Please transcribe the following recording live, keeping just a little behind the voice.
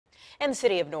In the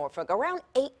city of Norfolk, around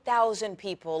 8,000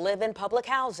 people live in public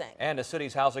housing. And the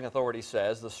city's housing authority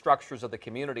says the structures of the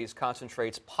communities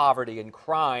concentrates poverty and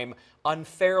crime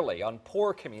unfairly on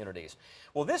poor communities.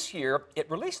 Well, this year, it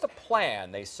released a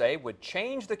plan they say would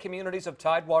change the communities of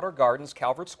Tidewater Gardens,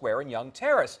 Calvert Square, and Young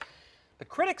Terrace. The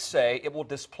critics say it will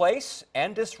displace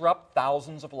and disrupt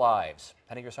thousands of lives.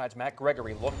 Heading Your Side's Matt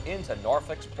Gregory looked into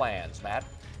Norfolk's plans. Matt?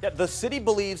 Yeah, the city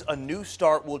believes a new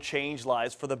start will change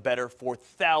lives for the better for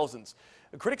thousands.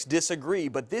 The critics disagree,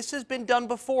 but this has been done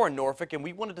before in Norfolk, and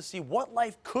we wanted to see what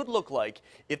life could look like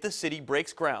if the city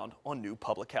breaks ground on new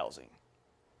public housing.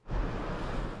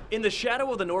 In the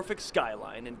shadow of the Norfolk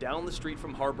skyline and down the street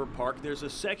from Harbor Park, there's a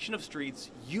section of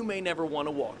streets you may never want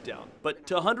to walk down. But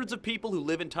to hundreds of people who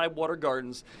live in Tidewater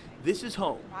Gardens, this is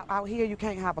home. Out here, you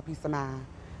can't have a peace of mind,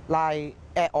 like,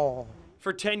 at all.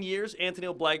 For 10 years,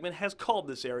 Anthony Blackman has called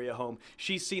this area home.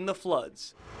 She's seen the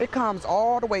floods. It comes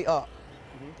all the way up,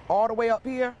 all the way up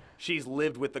here. She's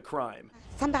lived with the crime.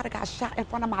 Somebody got shot in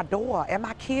front of my door, and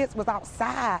my kids was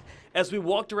outside. As we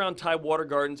walked around Tidewater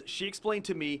Gardens, she explained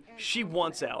to me she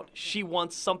wants out. She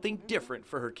wants something different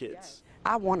for her kids.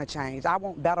 I want to change. I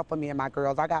want better for me and my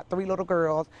girls. I got 3 little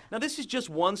girls. Now, this is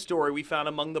just one story we found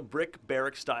among the brick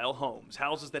barrack-style homes,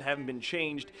 houses that haven't been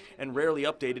changed and rarely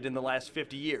updated in the last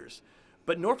 50 years.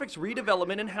 But Norfolk's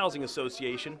Redevelopment and Housing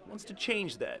Association wants to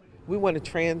change that. We want to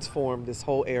transform this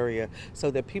whole area so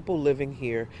that people living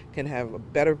here can have a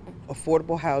better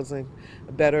affordable housing,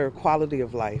 a better quality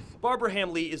of life. Barbara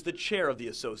Hamley is the chair of the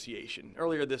association.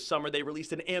 Earlier this summer, they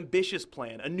released an ambitious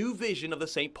plan, a new vision of the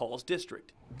St. Paul's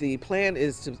district. The plan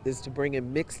is to bring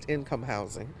in mixed income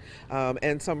housing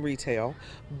and some retail,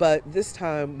 but this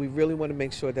time we really want to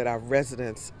make sure that our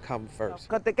residents come first.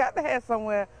 Because they got to have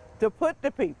somewhere to put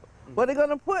the people. Where they're going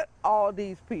to put all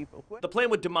these people. The plan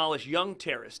would demolish Young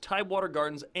Terrace, Tidewater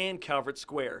Gardens, and Calvert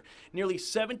Square, nearly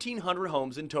 1,700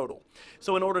 homes in total.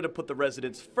 So in order to put the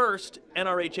residents first,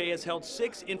 NRHA has held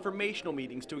 6 informational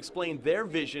meetings to explain their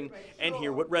vision and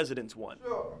hear what residents want.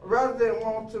 Residents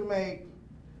want to make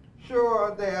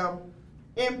sure their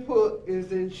input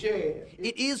is shared.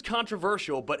 It is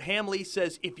controversial, but Hamley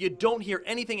says if you don't hear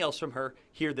anything else from her,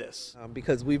 hear this.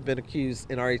 Because we've been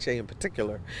accused, in RHA in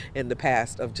particular, in the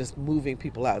past of just moving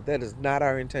people out. That is not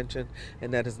our intention,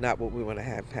 and that is not what we want to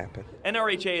have happen.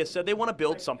 NRHA has said they want to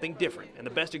build something different, and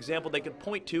the best example they could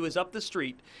point to is up the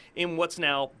street in what's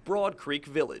now Broad Creek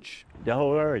Village. The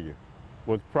whole area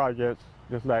with projects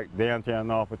just like downtown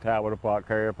Norfolk, Tidewater Park,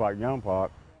 Carrier Park, Young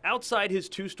Park. Outside his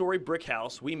 2-story brick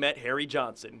house, we met Harry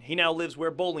Johnson. He now lives where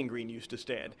Bowling Green used to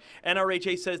stand.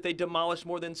 NRHA says they demolished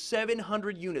more than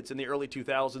 700 units in the early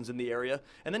 2000s in the area,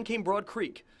 and then came Broad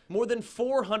Creek. More than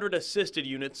 400 assisted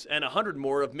units and 100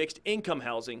 more of mixed income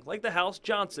housing, like the house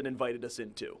Johnson invited us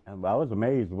into. I was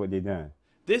amazed at what they done.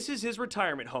 This is his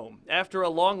retirement home, after a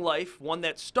long life, one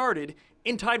that started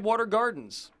in Tidewater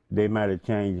Gardens. They might have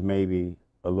changed maybe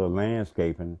a little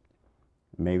landscaping,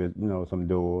 maybe, some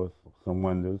doors, some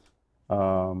windows,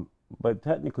 but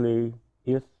technically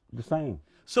it's the same.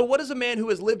 So what does a man who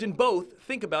has lived in both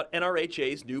think about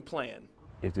NRHA's new plan?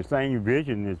 If the same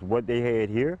vision is what they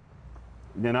had here,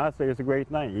 then I say it's a great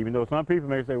thing, even though some people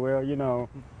may say, well,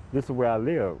 this is where I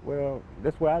live. Well,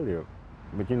 that's where I live,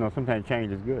 but sometimes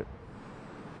change is good.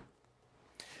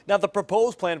 Now, the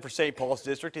proposed plan for St. Paul's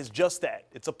District is just that.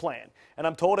 It's a plan. And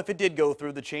I'm told if it did go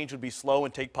through, the change would be slow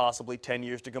and take possibly 10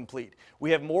 years to complete. We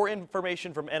have more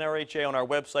information from NRHA on our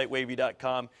website,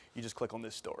 WAVY.com. You just click on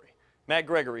this story. Matt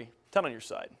Gregory, 10 on your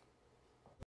side.